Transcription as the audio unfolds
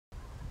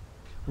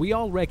We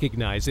all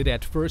recognize it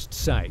at first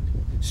sight,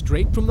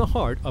 straight from the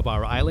heart of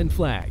our island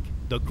flag,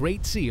 the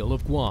Great Seal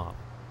of Guam.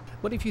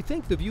 But if you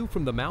think the view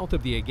from the mouth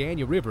of the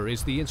Agana River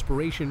is the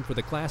inspiration for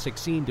the classic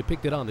scene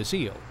depicted on the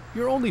seal,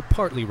 you're only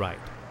partly right.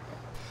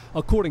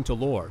 According to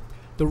lore,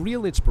 the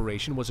real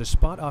inspiration was a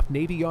spot off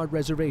Navy Yard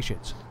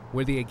reservations,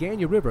 where the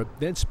Agana River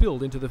then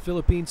spilled into the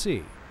Philippine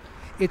Sea.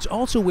 It's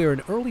also where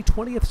an early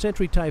 20th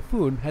century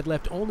typhoon had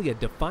left only a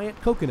defiant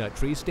coconut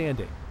tree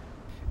standing.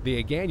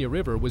 The Agana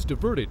River was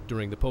diverted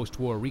during the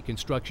post-war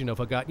reconstruction of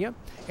Agana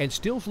and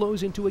still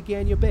flows into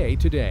Agana Bay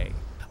today.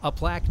 A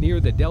plaque near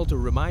the delta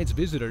reminds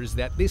visitors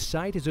that this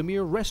site is a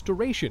mere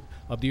restoration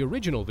of the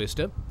original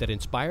vista that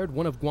inspired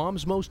one of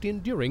Guam's most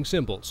enduring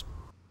symbols.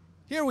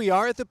 Here we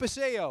are at the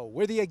Paseo,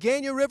 where the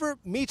Agana River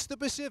meets the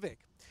Pacific,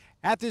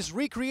 at this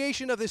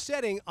recreation of the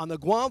setting on the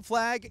Guam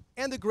flag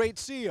and the Great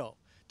Seal.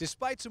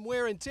 Despite some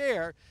wear and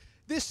tear,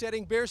 this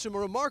setting bears some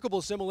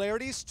remarkable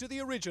similarities to the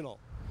original.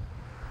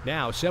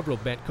 Now, several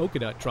bent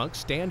coconut trunks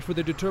stand for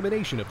the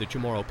determination of the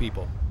Chamorro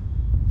people.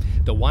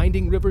 The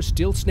winding river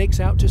still snakes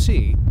out to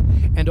sea,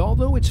 and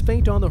although it's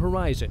faint on the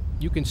horizon,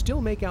 you can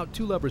still make out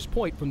Two Lovers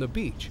Point from the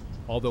beach,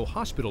 although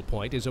Hospital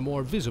Point is a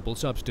more visible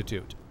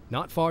substitute.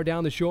 Not far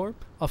down the shore,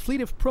 a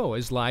fleet of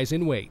proas lies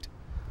in wait.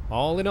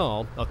 All in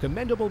all, a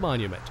commendable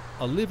monument,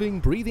 a living,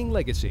 breathing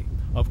legacy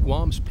of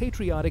Guam's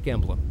patriotic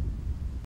emblem.